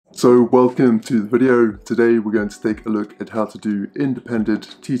So welcome to the video. Today we're going to take a look at how to do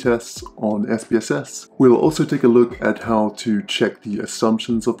independent t-tests on SPSS. We'll also take a look at how to check the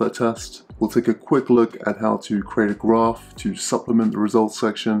assumptions of that test. We'll take a quick look at how to create a graph to supplement the results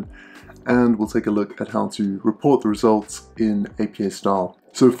section, and we'll take a look at how to report the results in APA style.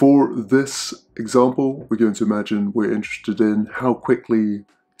 So for this example, we're going to imagine we're interested in how quickly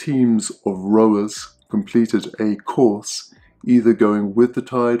teams of rowers completed a course, either going with the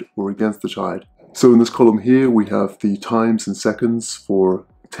tide or against the tide. So in this column here, we have the times in seconds for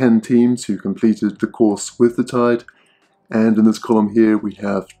 10 teams who completed the course with the tide. And in this column here, we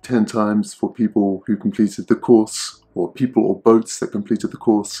have 10 times for people who completed the course, or people or boats that completed the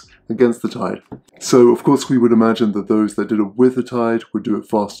course against the tide. So of course we would imagine that those that did it with the tide would do it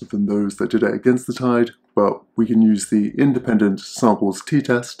faster than those that did it against the tide, but we can use the independent samples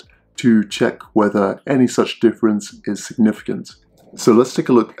t-test to check whether any such difference is significant. So let's take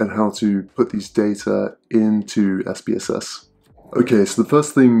a look at how to put these data into SPSS. Okay, so the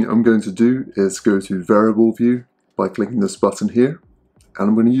first thing I'm going to do is go to variable view by clicking this button here. And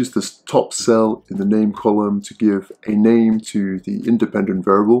I'm going to use this top cell in the name column to give a name to the independent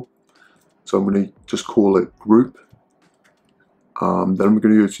variable. So I'm going to just call it group. Then I'm going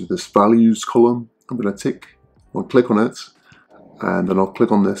to go to this values column. I'm going to click on it. And then I'll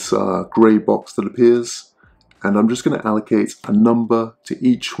click on this grey box that appears, and I'm just going to allocate a number to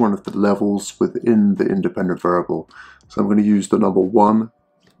each one of the levels within the independent variable. So I'm going to use the number 1,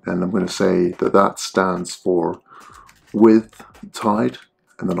 and I'm going to say that that stands for with tide,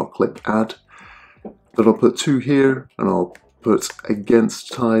 and then I'll click add. Then I'll put 2 here, and I'll put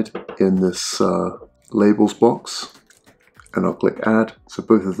against tide in this labels box, and I'll click add. So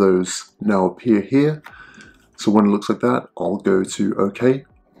both of those now appear here. So when it looks like that, I'll go to OK.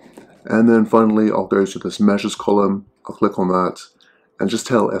 And then finally, I'll go to this measures column. I'll click on that and just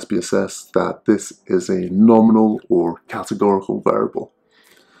tell SPSS that this is a nominal or categorical variable.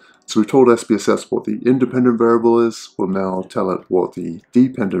 So we've told SPSS what the independent variable is. We'll now tell it what the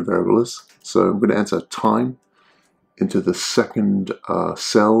dependent variable is. So I'm going to enter time into the second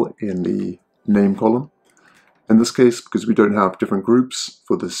cell in the name column. In this case, because we don't have different groups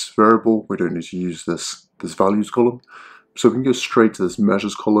for this variable, we don't need to use this values column. So we can go straight to this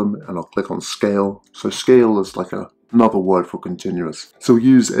measures column, and I'll click on scale. So scale is like another word for continuous. So we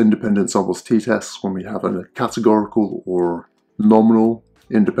use independent samples t-tests when we have a categorical or nominal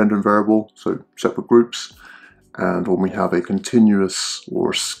independent variable, so separate groups, and when we have a continuous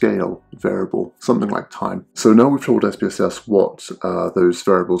or scale variable, something like time. So now we've told SPSS what those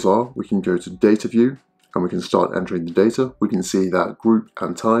variables are, we can go to data view, and we can start entering the data. We can see that group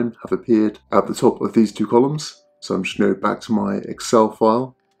and time have appeared at the top of these two columns. So I'm just going to go back to my Excel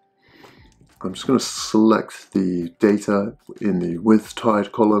file. I'm just going to select the data in the with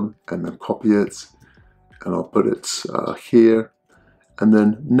tide column and then copy it, and I'll put it here. And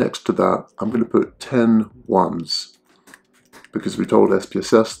then next to that, I'm going to put 10 ones, because we told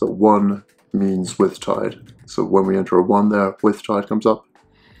SPSS that 1 means with tide. So when we enter a 1 there, with tide comes up.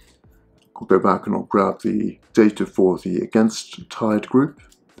 I'll go back and I'll grab the data for the against tide group.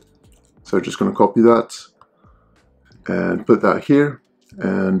 So just going to copy that and put that here,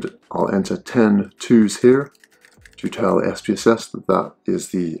 and I'll enter 10 2s here to tell SPSS that that is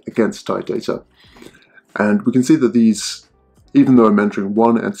the against tide data. And we can see that these, even though I'm entering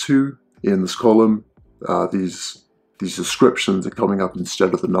 1 and 2 in this column, these descriptions are coming up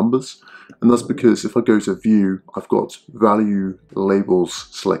instead of the numbers. And that's because if I go to view, I've got value labels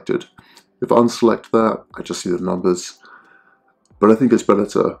selected. If I unselect that, I just see the numbers. But I think it's better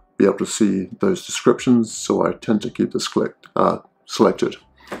to be able to see those descriptions, so I tend to keep this selected.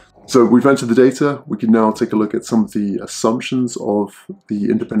 So we've entered the data. We can now take a look at some of the assumptions of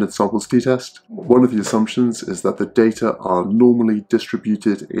the independent samples t-test. One of the assumptions is that the data are normally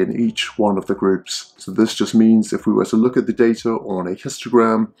distributed in each one of the groups. So this just means if we were to look at the data on a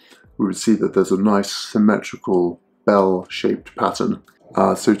histogram, we would see that there's a nice symmetrical bell-shaped pattern.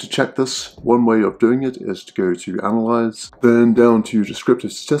 So to check this, one way of doing it is to go to Analyze, then down to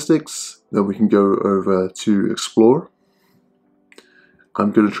Descriptive Statistics, then we can go over to Explore.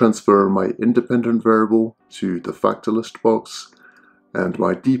 I'm going to transfer my independent variable to the factor list box, and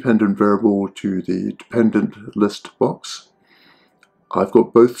my dependent variable to the dependent list box. I've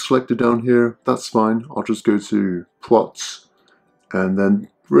got both selected down here, that's fine. I'll just go to Plots, and then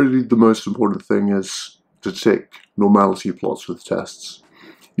really the most important thing is to tick normality plots with tests.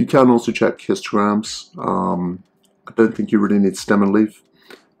 You can also check histograms. I don't think you really need stem and leaf.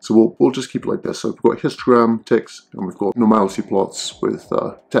 So we'll just keep it like this. So we've got histogram ticked, and we've got normality plots with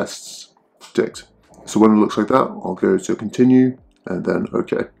tests ticked. So when it looks like that, I'll go to continue and then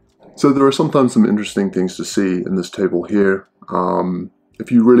OK. So there are sometimes some interesting things to see in this table here.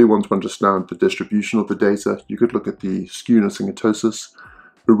 If you really want to understand the distribution of the data, you could look at the skewness and kurtosis.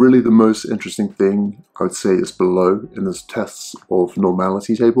 But really the most interesting thing I would say is below in this tests of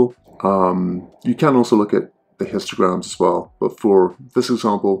normality table. You can also look at the histograms as well, but for this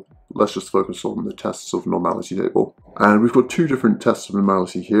example, let's just focus on the tests of normality table. And we've got two different tests of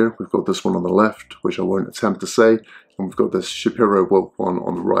normality here. We've got this one on the left, which I won't attempt to say, and we've got this Shapiro Wilk one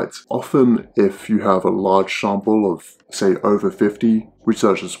on the right. Often, if you have a large sample of, say, over 50,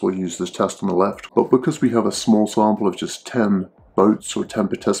 researchers will use this test on the left. But because we have a small sample of just 10 votes or 10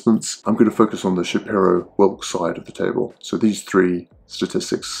 participants, I'm going to focus on the Shapiro-Wilk side of the table. So these three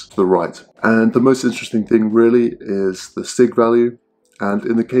statistics to the right. And the most interesting thing really is the sig value. And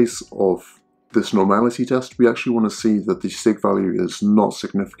in the case of this normality test, we actually want to see that the sig value is not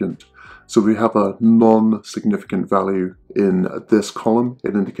significant. So we have a non-significant value in this column.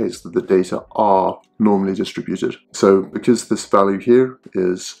 It indicates that the data are normally distributed. So because this value here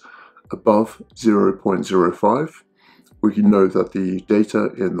is above 0.05, we can know that the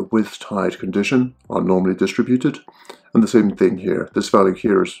data in the with tide condition are normally distributed. And the same thing here. This value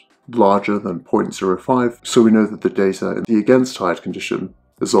here is larger than 0.05, so we know that the data in the against tide condition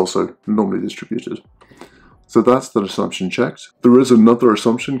is also normally distributed. So that's that assumption checked. There is another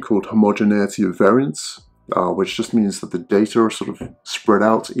assumption called homogeneity of variance, which just means that the data are sort of spread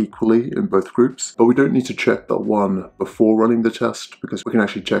out equally in both groups, but we don't need to check that one before running the test because we can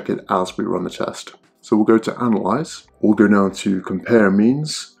actually check it as we run the test. So we'll go to Analyze, we'll go now to Compare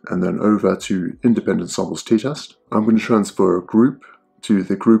Means, and then over to Independent Samples t-test. I'm going to transfer Group to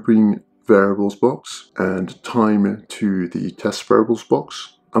the Grouping Variables box and Time to the Test Variables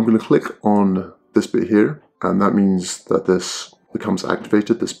box. I'm going to click on this bit here, and that means that this becomes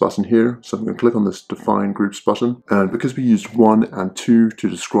activated, this button here. So I'm going to click on this Define Groups button, and because we used 1 and 2 to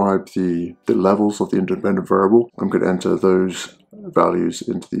describe the levels of the independent variable, I'm going to enter those values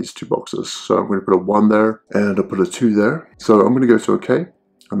into these two boxes. So I'm going to put a 1 there and I'll put a 2 there. So I'm going to go to OK,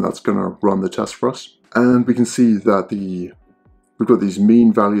 and that's going to run the test for us. And we can see that we've got these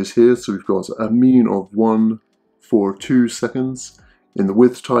mean values here. So we've got a mean of 142 seconds in the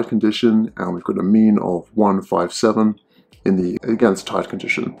with tide condition, and we've got a mean of 157 in the against tide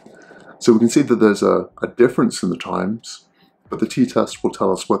condition. So we can see that there's a difference in the times, but the t-test will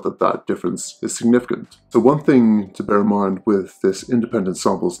tell us whether that difference is significant. So one thing to bear in mind with this independent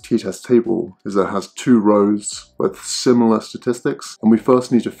samples t-test table is that it has two rows with similar statistics, and we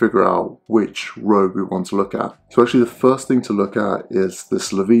first need to figure out which row we want to look at. So actually the first thing to look at is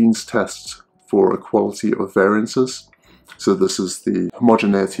this Levene's test for equality of variances. So this is the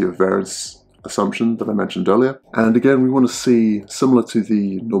homogeneity of variance assumption that I mentioned earlier. And again, we want to see, similar to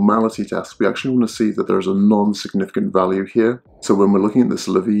the normality test, we actually want to see that there's a non-significant value here. So when we're looking at this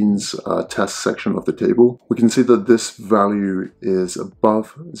Levene's test section of the table, we can see that this value is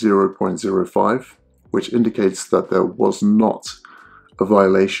above 0.05, which indicates that there was not a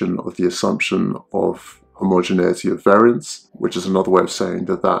violation of the assumption of homogeneity of variance, which is another way of saying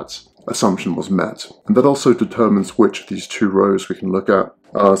that that assumption was met. And that also determines which of these two rows we can look at.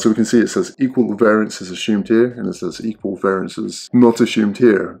 So we can see it says equal variance is assumed here, and it says equal variance is not assumed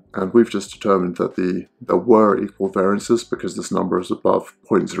here. And we've just determined that there were equal variances because this number is above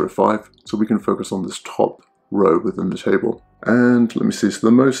 0.05. So we can focus on this top row within the table. And let me see, so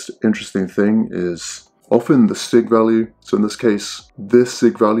the most interesting thing is often the sig value. So in this case, this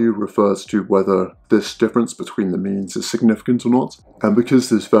sig value refers to whether this difference between the means is significant or not. And because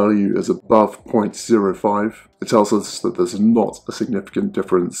this value is above 0.05, it tells us that there's not a significant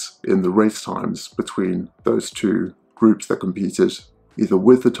difference in the race times between those two groups that competed, either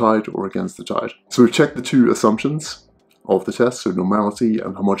with the tide or against the tide. So we've checked the two assumptions of the test, so normality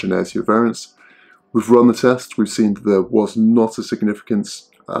and homogeneity of variance. We've run the test, we've seen that there was not a significant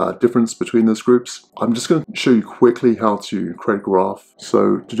difference between those groups. I'm just going to show you quickly how to create a graph.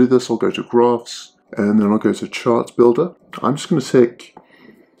 So to do this, I'll go to Graphs, and then I'll go to Chart Builder. I'm just going to take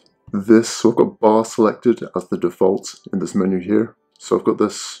this, so I've got bar selected as the default in this menu here. So I've got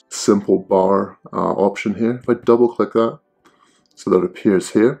this simple bar option here. If I double click that, so that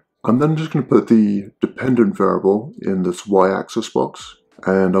appears here. I'm then just going to put the dependent variable in this y-axis box,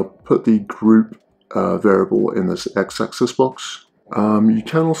 and I'll put the group variable in this x-axis box. You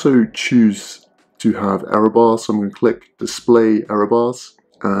can also choose to have error bars, so I'm going to click Display Error Bars,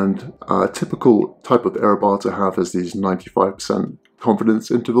 and a typical type of error bar to have is these 95% confidence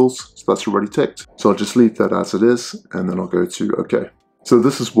intervals, so that's already ticked. So I'll just leave that as it is, and then I'll go to OK. So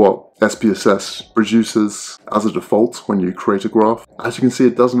this is what SPSS produces as a default when you create a graph. As you can see,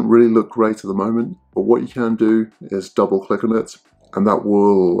 it doesn't really look great at the moment, but what you can do is double click on it, and that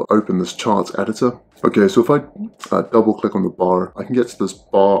will open this charts editor. Okay, so if I double click on the bar, I can get to this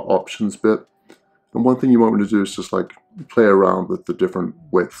bar options bit. And one thing you might want to do is just like play around with the different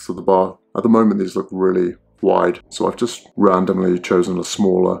widths of the bar. At the moment, these look really wide, so I've just randomly chosen a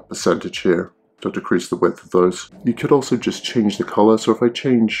smaller percentage here to decrease the width of those. You could also just change the color. So if I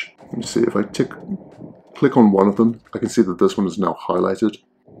change, let me see, if I click on one of them, I can see that this one is now highlighted.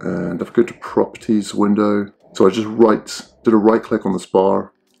 And if I go to properties window, so I just did a right click on this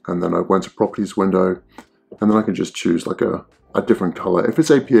bar, and then I went to properties window, and then I can just choose like a different color. If it's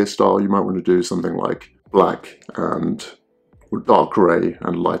APA style, you might want to do something like black and or dark gray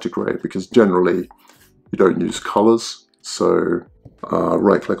and lighter gray, because generally you don't use colors. So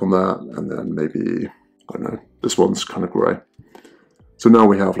right click on that, and then maybe, I don't know, this one's kind of gray. So now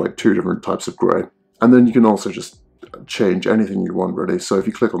we have like two different types of gray. And then you can also just change anything you want really. So if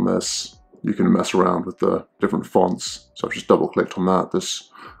you click on this, you can mess around with the different fonts. So I've just double clicked on that. This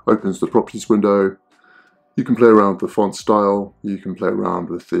opens the properties window. You can play around with the font style. You can play around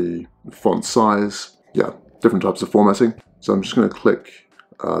with the font size. Yeah, different types of formatting. So I'm just going to click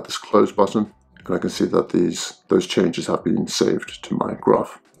this close button, and I can see that those changes have been saved to my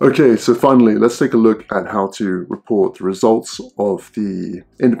graph. Okay, so finally, let's take a look at how to report the results of the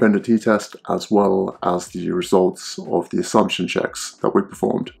independent t-test as well as the results of the assumption checks that we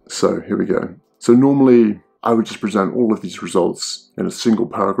performed. So here we go. So normally I would just present all of these results in a single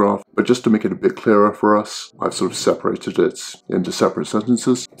paragraph, but just to make it a bit clearer for us, I've sort of separated it into separate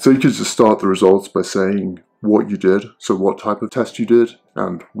sentences. So you could just start the results by saying what you did, so what type of test you did,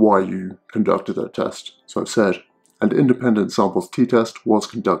 and why you conducted that test. So I've said, an independent samples t-test was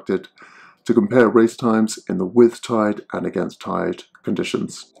conducted to compare race times in the with tide and against tide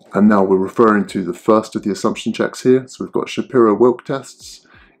conditions. And now we're referring to the first of the assumption checks here. So we've got Shapiro Wilk tests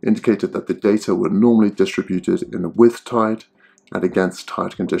indicated that the data were normally distributed in the with tide and against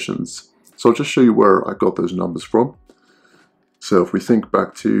tide conditions. So I'll just show you where I got those numbers from. So if we think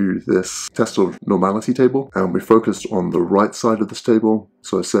back to this test of normality table, and we focused on the right side of this table,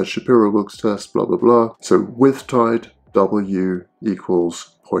 so I said Shapiro-Wilk's test, blah, blah, blah. So with tide, W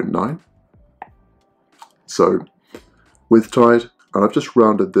equals 0.9. So with tide, and I've just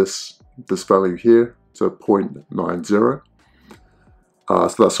rounded this value here to 0.90.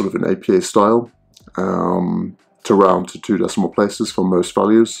 So that's sort of an APA style, to round to 2 decimal places for most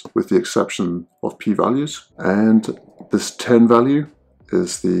values, with the exception of p-values. And this 10 value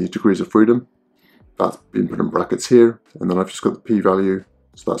is the degrees of freedom. That's been put in brackets here. And then I've just got the p-value,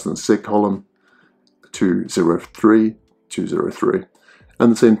 so that's in the sig column, 203, 203.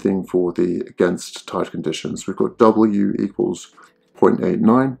 And the same thing for the against tide conditions. We've got W equals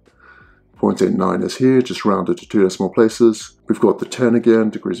 0.89. 0.89 is here, just rounded to 2 decimal places. We've got the 10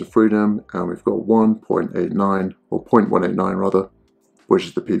 again, degrees of freedom, and we've got 1.89, or 0.189 rather, which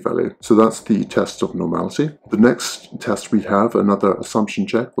is the p-value. So that's the test of normality. The next test we have, another assumption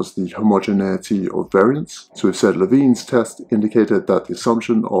check, was the homogeneity of variance. So we've said Levine's test indicated that the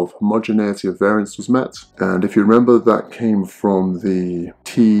assumption of homogeneity of variance was met. And if you remember, that came from the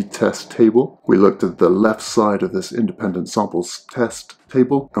t-test table. We looked at the left side of this independent samples test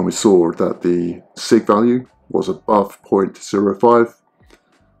table, and we saw that the sig value was above 0.05.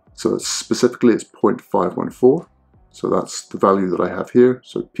 So specifically it's 0.514. So that's the value that I have here.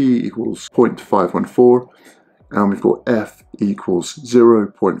 So P equals 0.514, and we've got F equals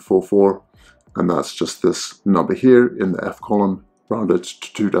 0.44, and that's just this number here in the F column, rounded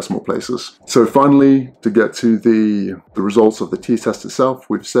to 2 decimal places. So finally, to get to the results of the t-test itself,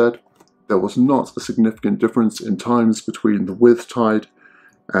 we've said there was not a significant difference in times between the with tide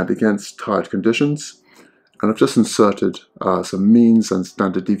and against tide conditions. And I've just inserted some means and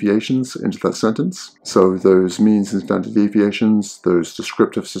standard deviations into that sentence. So those means and standard deviations, those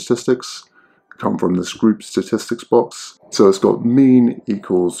descriptive statistics, come from this group statistics box. So it's got mean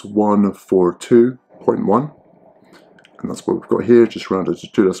equals 142.1. And that's what we've got here, just rounded to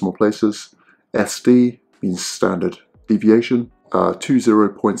 2 decimal places. SD means standard deviation,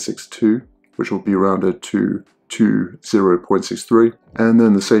 20.62, which will be rounded to 0.63, and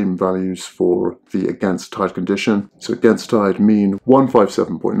then the same values for the against tide condition. So against tide mean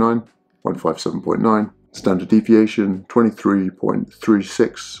 157.9, 157.9, standard deviation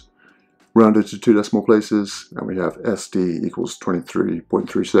 23.36, rounded to 2 decimal places, and we have SD equals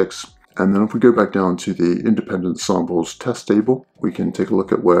 23.36. And then if we go back down to the independent samples test table, we can take a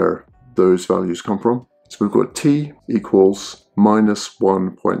look at where those values come from. So we've got T equals minus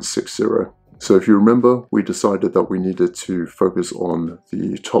 1.60. So if you remember, we decided that we needed to focus on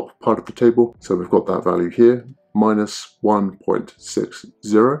the top part of the table. So we've got that value here, minus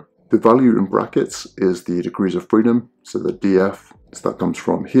 1.60. The value in brackets is the degrees of freedom, so the DF. So that comes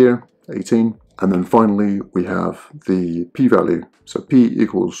from here, 18. And then finally, we have the p-value. So p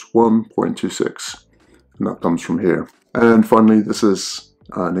equals 1.26, and that comes from here. And finally, this is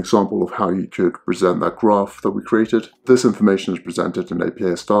an example of how you could present that graph that we created. This information is presented in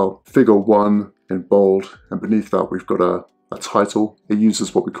APA style. Figure 1 in bold, and beneath that we've got a title. It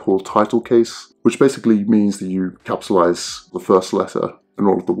uses what we call title case, which basically means that you capitalize the first letter in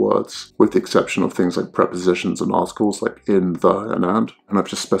all of the words, with the exception of things like prepositions and articles like in, the, and and. And I've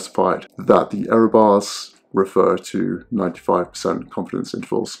just specified that the error bars refer to 95% confidence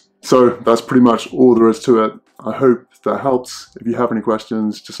intervals. So that's pretty much all there is to it. I hope that helps. If you have any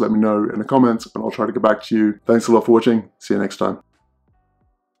questions, just let me know in the comments and I'll try to get back to you. Thanks a lot for watching. See you next time.